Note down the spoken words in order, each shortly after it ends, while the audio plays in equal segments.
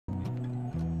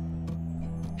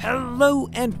Hello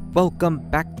and welcome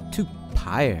back to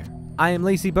Pyre. I am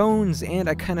LazyBones and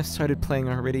I kind of started playing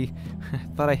already. I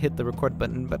thought I hit the record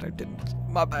button, but I didn't.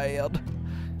 My bad.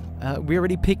 We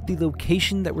already picked the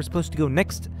location that we're supposed to go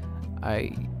next.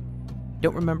 I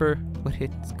don't remember what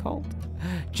it's called.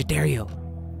 Jadario.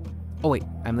 Oh wait,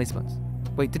 I'm LazyBones.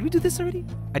 Wait, did we do this already?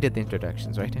 I did the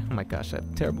introductions, right? Oh my gosh, I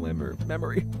have terrible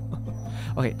memory.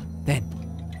 Okay, then.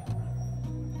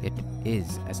 It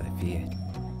is as I feared.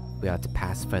 We are to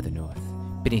pass further north,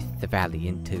 beneath the valley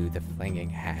into the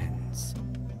Flaming Hands.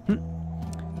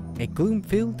 A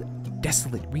gloom-filled,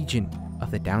 desolate region of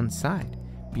the downside,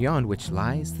 beyond which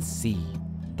lies the sea.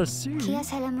 The sea?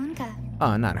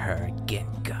 Oh, not her again,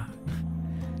 God.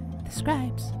 The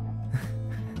scribes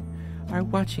are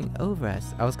watching over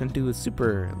us. I was gonna do a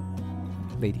super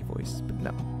lady voice, but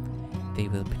no. They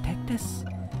will protect us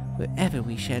wherever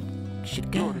we should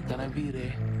go.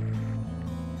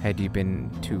 Had you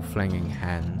been to Flaming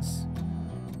Hands,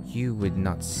 you would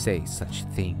not say such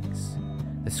things.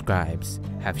 The scribes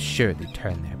have surely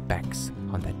turned their backs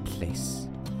on that place.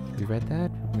 You read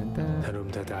that?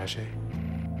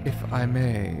 If I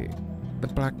may, the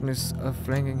blackness of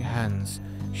Flaming Hands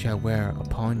shall wear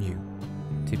upon you,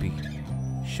 to be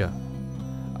sure.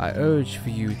 I urge for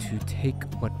you to take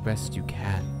what rest you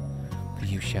can, for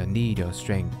you shall need your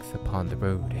strength upon the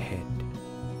road ahead.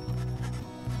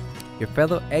 Your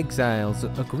fellow exiles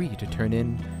agree to turn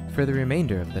in for the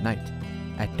remainder of the night.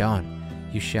 At dawn,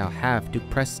 you shall have to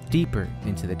press deeper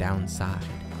into the downside.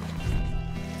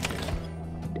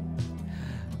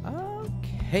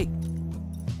 Okay.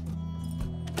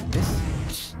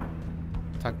 This.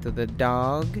 Talk to the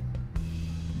dog.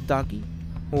 Doggy.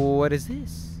 What is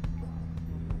this?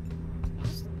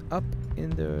 It's up in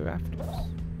the rafters.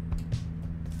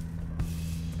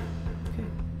 Okay.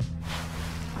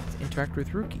 Let's interact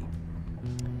with Rookie.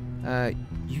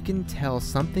 You can tell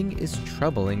something is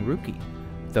troubling Rookie,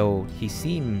 though he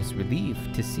seems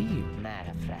relieved to see you.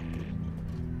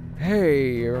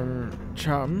 Hey,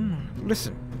 chum,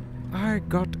 listen. I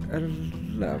got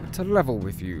to level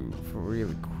with you for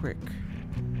really quick.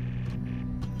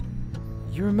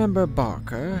 You remember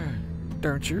Barker,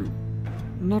 don't you?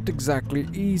 Not exactly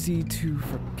easy to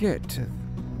forget,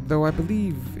 though I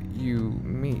believe you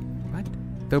me. What?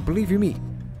 Though believe you me.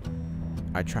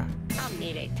 I tried.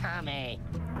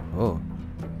 Oh.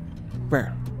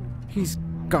 Well, he's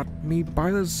got me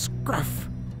by the scruff.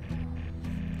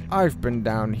 I've been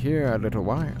down here a little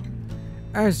while,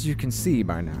 as you can see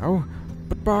by now,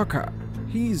 but Barker,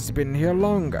 he's been here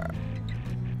longer.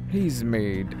 He's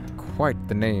made quite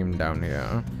the name down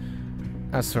here.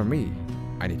 As for me,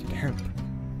 I needed help.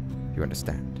 You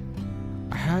understand?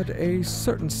 I had a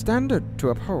certain standard to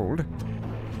uphold,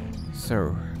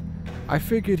 so I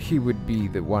figured he would be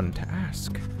the one to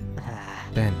ask.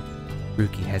 Then,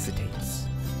 Rookie hesitates.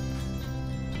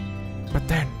 But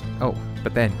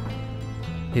then,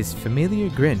 his familiar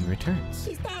grin returns.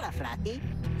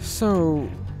 So,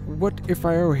 what if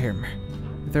I owe him?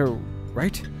 Though,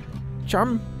 right?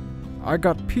 Chum, I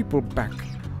got people back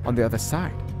on the other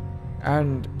side.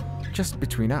 And just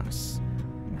between us,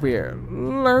 we're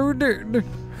loaded.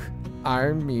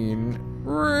 I mean,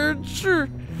 rich.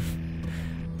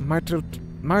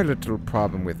 My little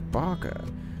problem with Barker,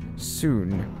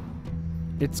 soon,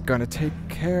 it's gonna take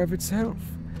care of itself.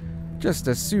 Just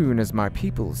as soon as my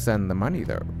people send the money,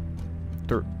 though.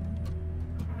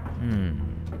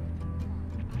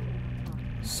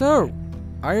 So,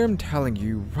 I am telling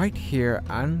you right here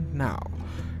and now,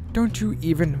 don't you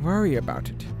even worry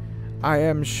about it. I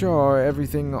am sure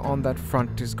everything on that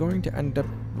front is going to end up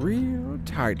real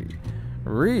tidy,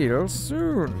 real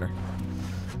soon.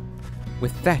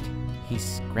 With that, he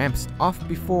scramps off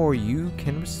before you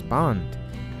can respond.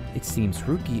 It seems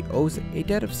Rookie owes a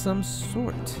debt of some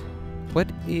sort. What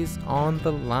is on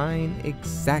the line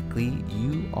exactly?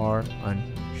 You are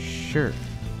unsure.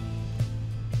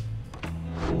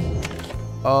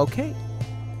 Okay.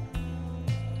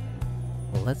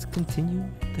 Well, let's continue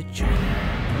the journey.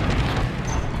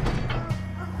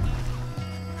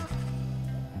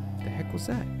 The heck was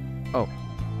that? Oh.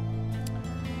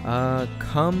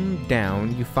 Come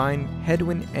down, you find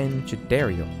Hedwin and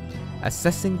Jadario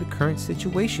assessing the current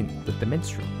situation with the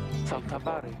minstrel.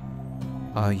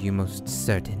 Are you most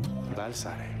certain?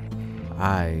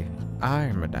 Aye,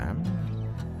 madame.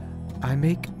 I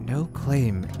make no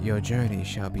claim your journey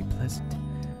shall be pleasant,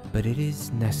 but it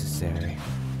is necessary.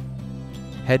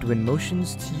 Hedwin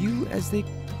motions to you as they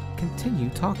continue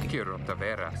talking.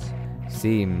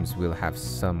 Seems we'll have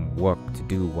some work to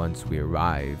do once we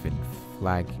arrive in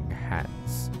Flaming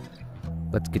Hands.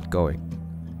 Let's get going,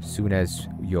 soon as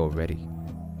you're ready.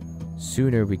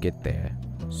 Sooner we get there,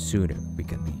 sooner we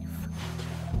can leave.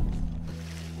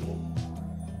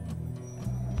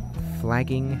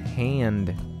 Flagging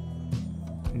hand.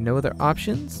 No other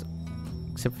options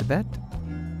except for that.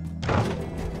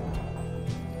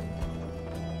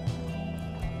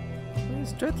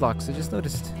 Where's dreadlocks? I just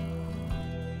noticed.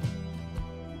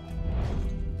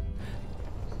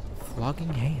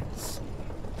 Flogging hands.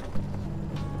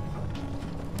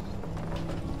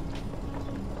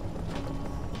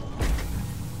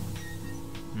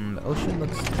 The ocean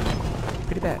looks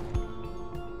pretty bad.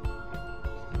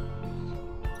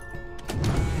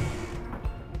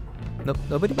 Nope,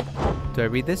 nobody? Do I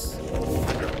read this?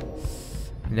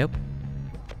 Nope.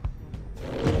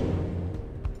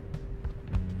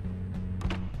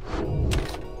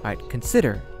 Alright,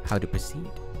 consider how to proceed.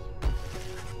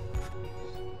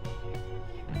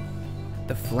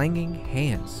 The flanging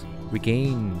hands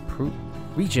regain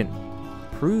region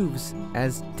proves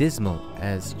as dismal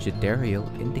as Jadariel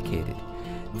indicated.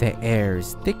 The air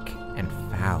is thick and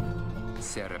foul.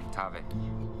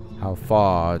 How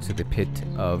far to the pit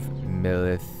of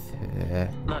Milith?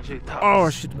 Oh, I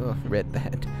should have read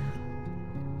that.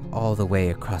 All the way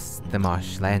across the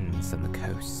marshlands on the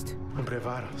coast.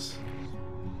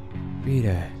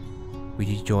 Reader, would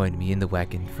you join me in the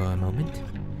wagon for a moment?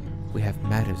 We have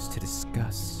matters to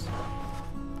discuss.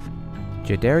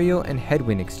 Jadariel and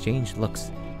Hedwyn exchange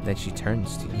looks, then she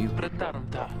turns to you.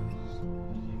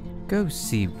 Go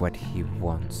see what he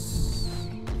wants.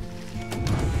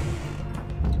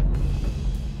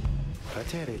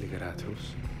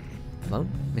 Lone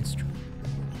Minstrel.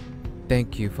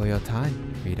 Thank you for your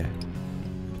time, reader.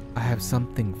 I have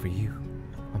something for you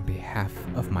on behalf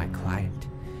of my client.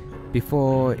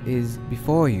 Before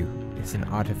you is an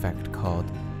artifact called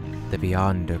the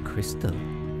Beyonder Crystal.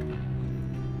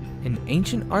 An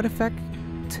ancient artifact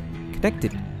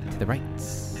connected to the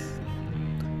rites.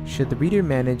 Should the reader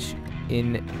manage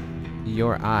in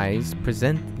your eyes,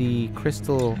 present the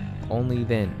crystal only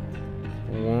then.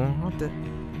 What?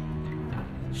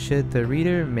 Should the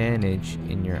reader manage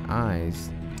in your eyes,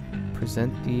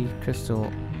 present the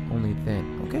crystal only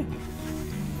then. Okay.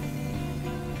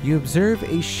 You observe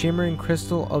a shimmering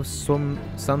crystal of some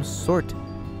sort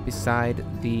beside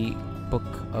the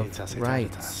Book of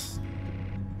Rites.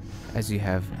 As you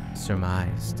have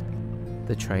surmised,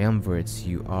 the triumvirates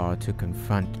you are to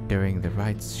confront during the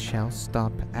rites shall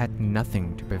stop at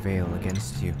nothing to prevail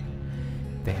against you.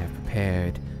 They have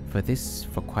prepared for this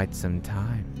for quite some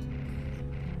time.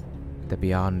 The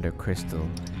Beyonder Crystal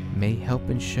may help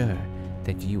ensure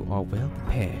that you are well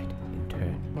prepared in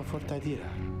turn.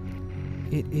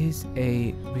 It is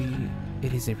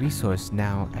a resource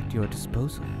now at your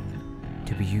disposal,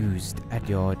 to be used at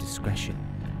your discretion.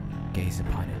 Gaze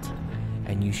upon it,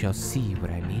 and you shall see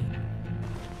what I mean.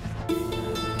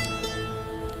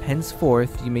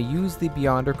 Henceforth, you may use the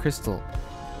Beyonder Crystal.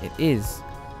 It is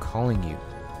calling you.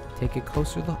 Take a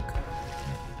closer look.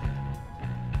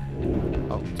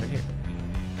 Oh, it's right here.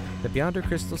 The Beyonder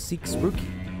Crystal seeks Ruki.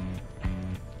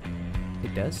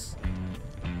 It does.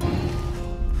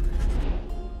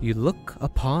 You look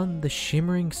upon the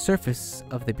shimmering surface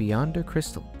of the Beyonder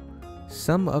Crystal.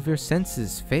 Some of your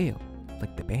senses fail,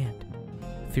 like the band,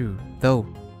 though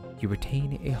you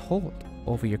retain a hold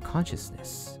over your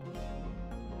consciousness.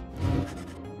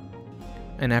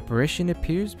 An apparition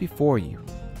appears before you,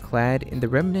 clad in the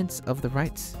remnants of the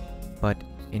rites, but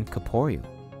incorporeal.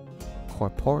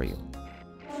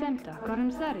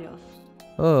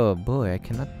 Oh boy, I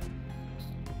cannot...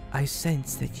 I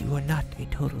sense that you are not a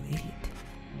total idiot.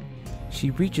 She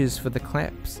reaches for the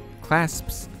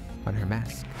clasps on her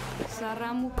mask.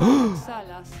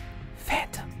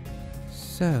 Phantom!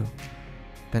 So,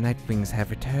 the Nightwings have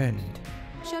returned.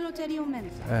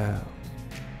 Oh,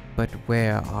 but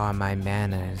where are my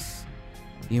manners?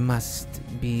 You must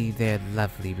be their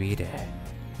lovely reader.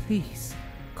 Please,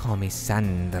 call me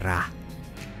Sandra.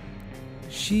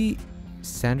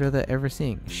 Sandra the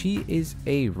Ever-Seeing. She is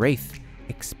a wraith,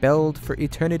 expelled for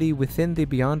eternity within the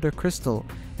Beyonder Crystal,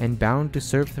 and bound to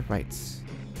serve the rites.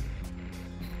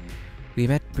 We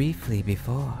met briefly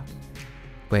before,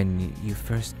 when you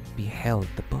first beheld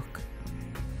the book,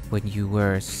 when you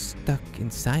were stuck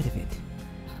inside of it.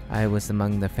 I was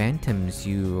among the phantoms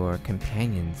your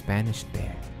companions banished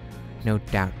there, no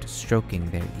doubt stroking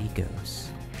their egos.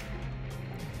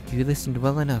 You listened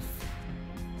well enough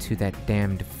to that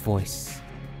damned voice.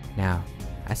 Now,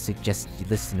 I suggest you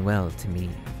listen well to me,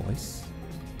 voice.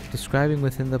 Describing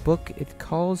within the book, it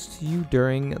calls to you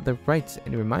during the rites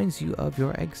and reminds you of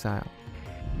your exile.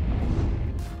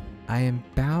 I am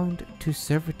bound to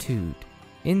servitude,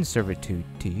 in servitude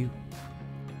to you.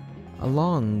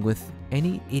 along with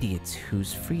any idiots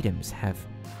whose freedoms have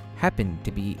happened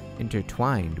to be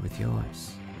intertwined with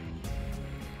yours.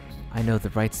 I know the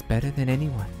rights better than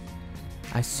anyone.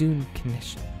 I soon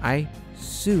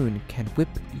can whip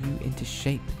you into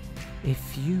shape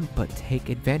if you but take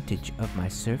advantage of my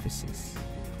services.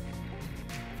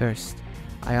 First,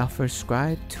 I offer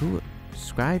scribe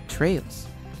trails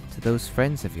to those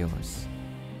friends of yours.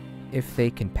 If they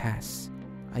can pass,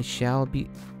 it shall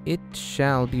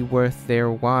be worth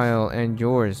their while and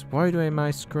yours. Why am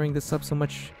I screwing this up so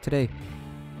much today?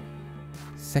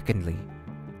 Secondly,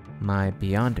 my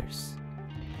Beyonders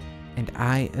and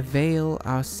I avail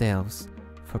ourselves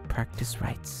for practice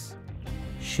rites,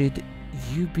 should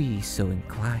you be so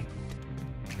inclined.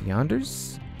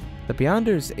 Beyonders? The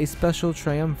Beyonders, a special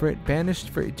triumvirate banished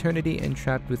for eternity and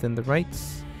trapped within the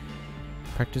rites.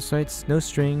 Practice rites, no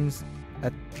strings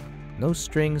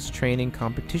training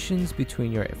competitions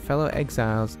between your fellow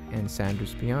exiles and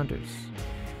Sandra's Beyonders.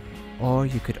 Or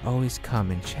you could always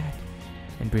come and chat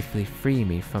and briefly free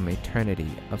me from eternity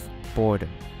of boredom.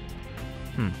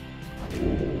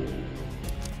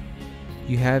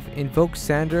 You have invoked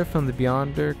Sandra from the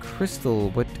Beyonder Crystal.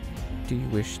 What do you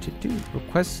wish to do?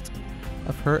 Request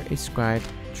of her a scribe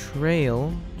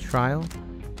trial.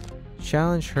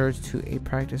 Challenge her to a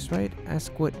practice rite.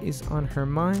 Ask what is on her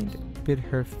mind. Bid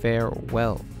her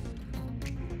farewell.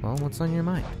 Well, what's on your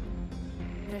mind?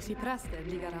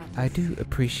 I do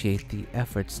appreciate the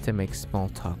efforts to make small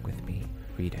talk with me,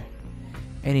 reader.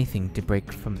 Anything to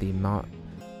break from the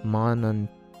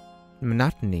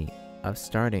monotony of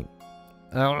staring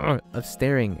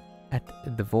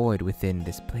at the void within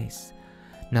this place.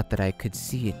 Not that I could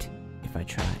see it if I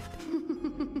tried.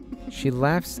 She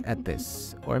laughs at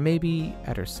this, or maybe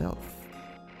at herself.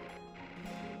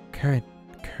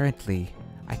 Currently,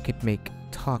 I could make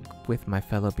talk with my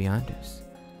fellow Beyonders,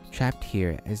 trapped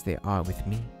here as they are with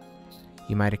me.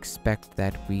 You might expect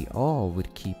that we all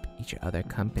would keep each other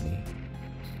company.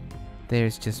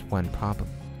 There's just one problem.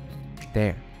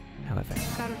 There, however.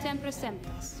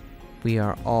 We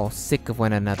are all sick of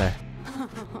one another.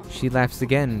 She laughs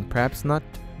again, perhaps not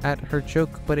at her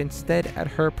joke, but instead at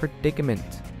her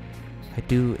predicament. I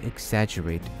do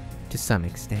exaggerate to some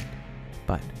extent,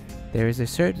 but there is a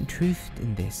certain truth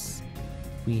in this.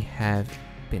 We have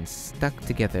been stuck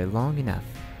together long enough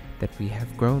that we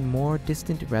have grown more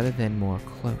distant rather than more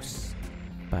close.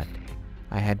 But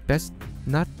I had best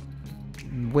not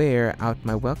wear out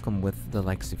my welcome with the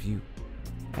likes of you,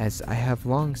 as I have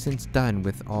long since done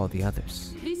with all the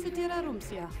others.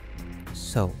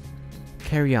 So,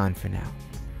 carry on for now,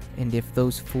 and if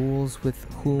those fools with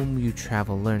whom you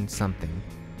travel learn something,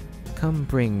 come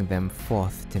bring them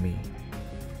forth to me,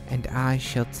 and I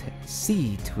shall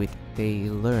see to it they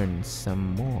learn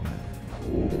some more.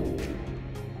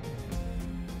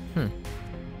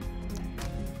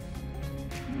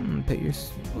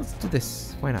 Let's do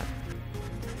this. Why not?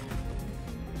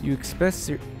 You express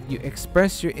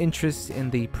your interest in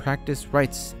the practice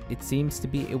rites. It seems to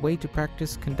be a way to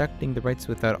practice conducting the rites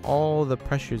without all the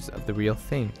pressures of the real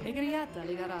thing.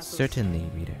 Certainly,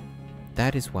 reader.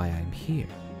 That is why I'm here.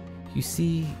 You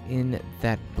see, in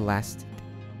that blasted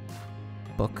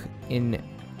book, in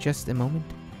just a moment,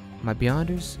 my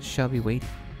Beyonders shall be waiting.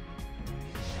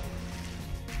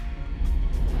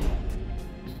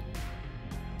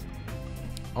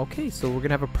 Okay, so we're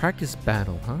gonna have a practice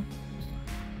battle, huh?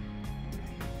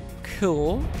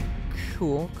 Cool.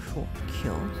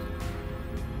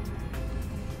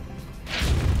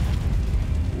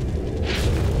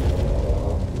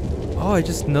 Oh, I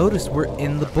just noticed we're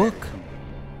in the book.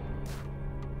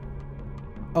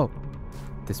 Oh,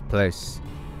 this place.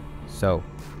 So,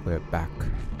 we're back.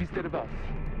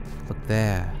 Look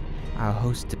there. Our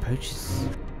host approaches.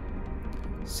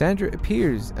 Sandra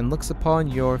appears and looks upon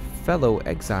your fellow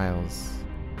exiles.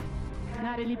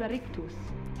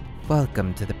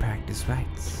 Welcome to the practice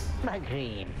rites. My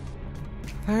dream.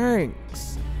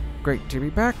 Thanks. Great to be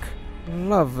back.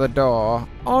 Love the door.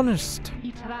 Honest.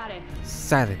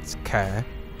 Silence, cur.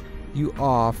 You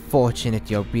are fortunate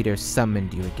your reader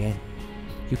summoned you again.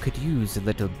 You could use a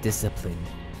little discipline.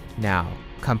 Now,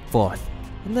 come forth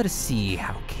and let us see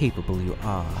how capable you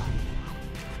are.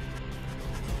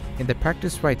 In the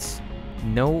practice rites,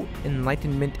 no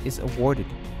enlightenment is awarded.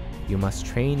 You must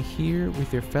train here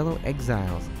with your fellow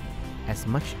exiles as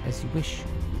much as you wish,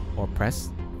 or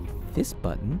press this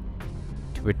button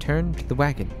to return to the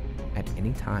wagon at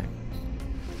any time.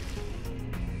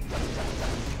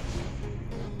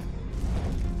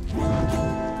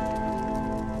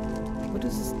 What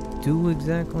does this do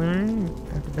exactly?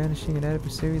 After banishing an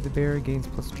adversary, the bearer gains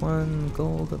 +1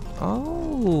 gold.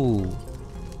 Oh!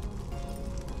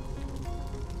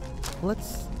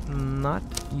 let's not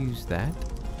use that.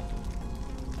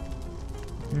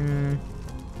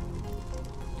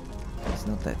 It's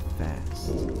not that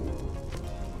fast.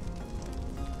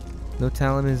 No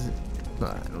talisman is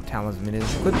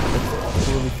equipped. That's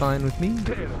totally fine with me.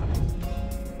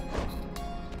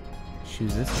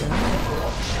 Choose this guy.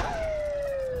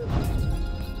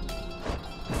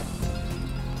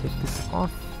 Take this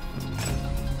off.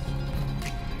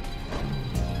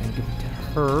 And give it to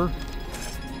her.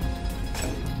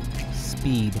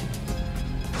 Speed.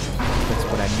 That's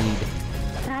what I need.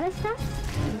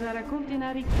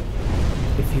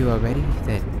 If you are ready,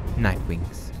 then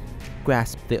Nightwings.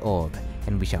 Grasp the orb,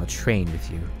 and we shall train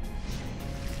with you.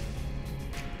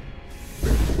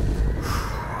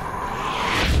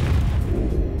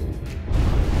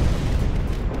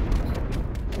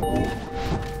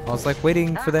 I was like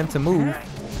waiting for them to move.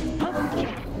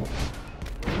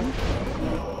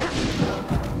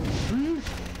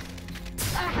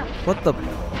 What the?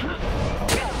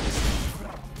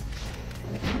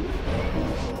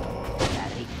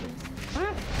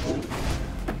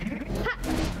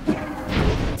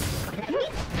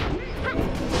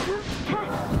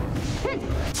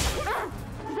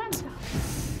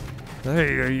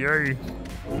 Hey.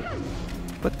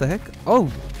 What the heck?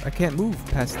 Oh, I can't move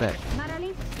past that.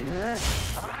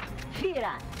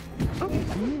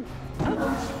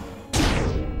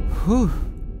 Whew.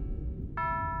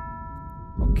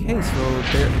 Okay, so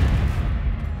there.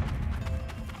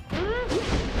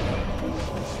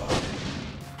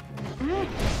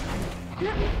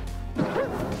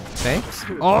 Thanks.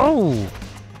 Oh.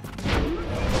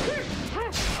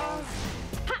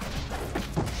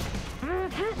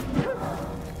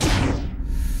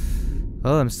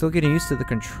 Oh, I'm still getting used to the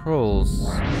controls.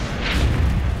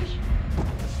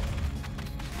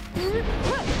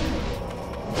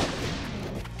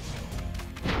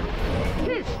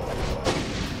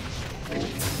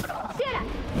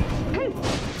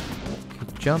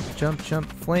 Jump, jump,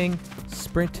 jump, fling,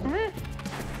 sprint.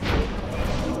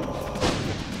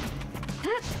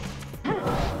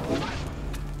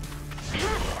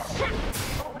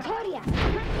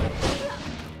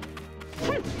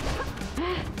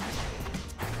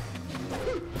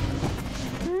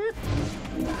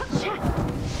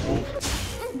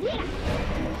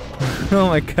 Oh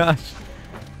my gosh.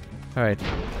 Alright.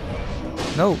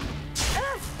 No.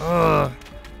 Ugh.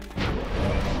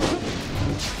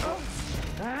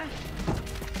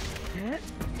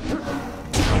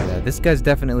 This guy's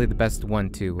definitely the best one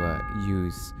to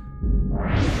use.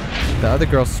 The other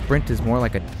girl's sprint is more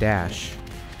like a dash.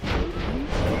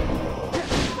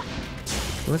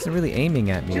 He wasn't really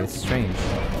aiming at me, it's strange.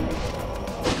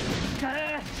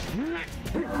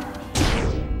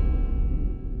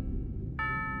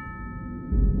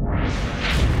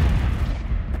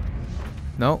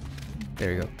 No.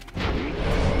 There you go.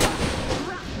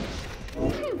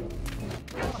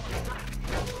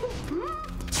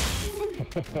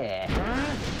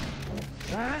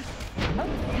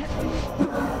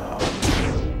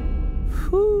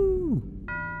 Whoo!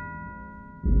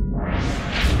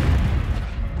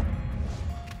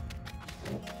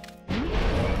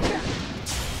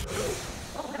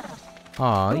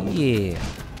 Aw, yeah.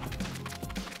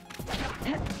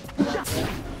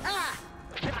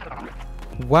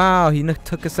 Wow, he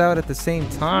took us out at the same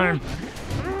time.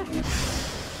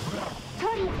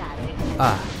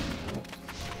 Ah.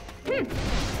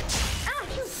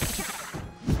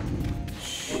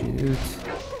 Shoot.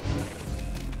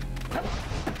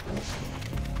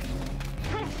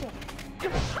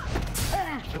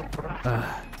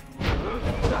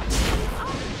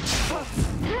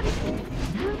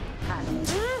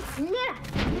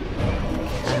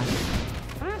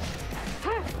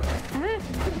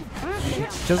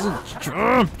 She doesn't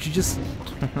jump, she just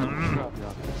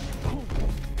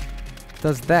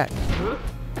does that.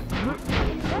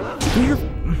 Do your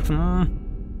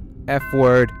F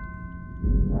word.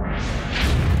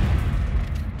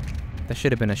 That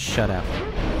should have been a shutout.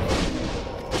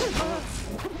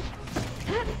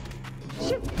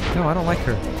 No, I don't like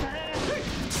her.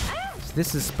 So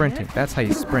this is sprinting. That's how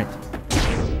you sprint.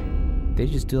 They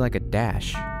just do like a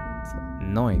dash. It's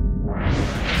annoying.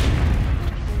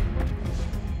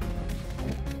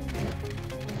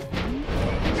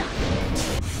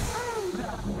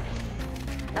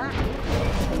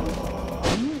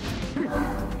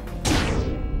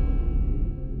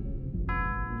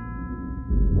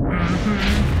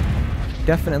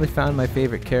 Definitely found my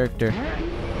favorite character.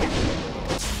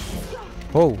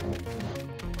 Whoa.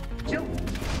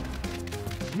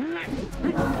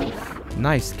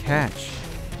 Nice catch.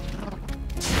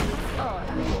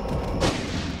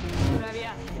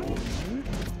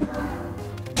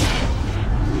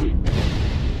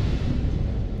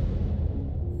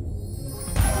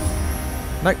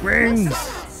 Night wings!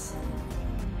 Yes.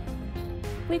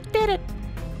 We did it!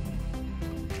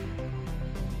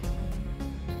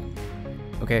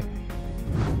 Okay.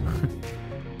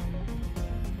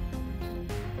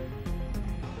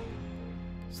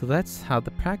 So that's how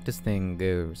the practice thing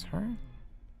goes, huh?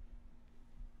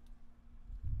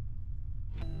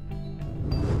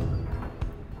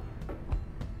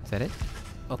 Is that it?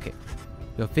 Okay.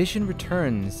 Your vision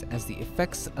returns as the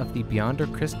effects of the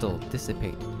Beyonder crystal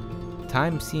dissipate.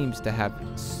 Time seems to have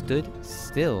stood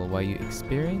still while you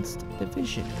experienced the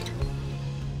vision.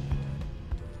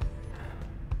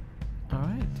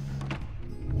 Alright.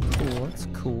 Cool, that's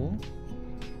cool.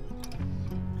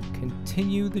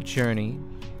 Continue the journey.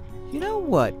 You know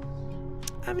what?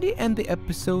 I'm going to end the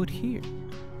episode here.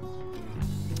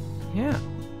 Yeah.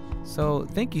 So,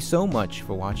 thank you so much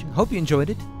for watching. Hope you enjoyed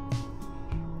it.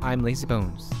 I'm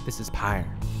LazyBones. This is Pyre.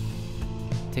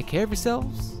 Take care of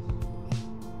yourselves,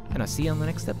 and I'll see you on the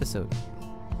next episode.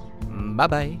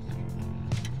 Bye-bye.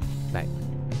 Bye.